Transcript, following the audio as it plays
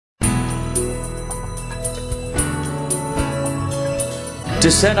To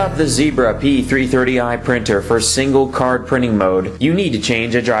set up the Zebra P330i printer for single card printing mode, you need to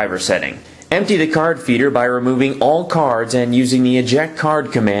change a driver setting. Empty the card feeder by removing all cards and using the eject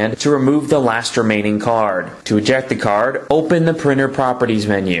card command to remove the last remaining card. To eject the card, open the printer properties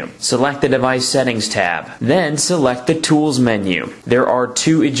menu. Select the device settings tab. Then select the tools menu. There are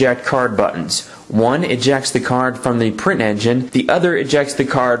two eject card buttons. One ejects the card from the print engine, the other ejects the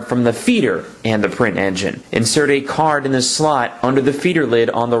card from the feeder and the print engine. Insert a card in the slot under the feeder lid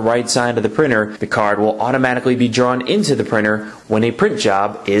on the right side of the printer. The card will automatically be drawn into the printer when a print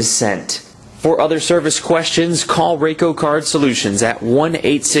job is sent. For other service questions, call Rayco Card Solutions at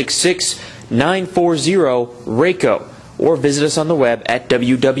 1-866-940-RAYCO or visit us on the web at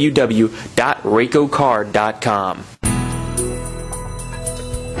www.raycocard.com.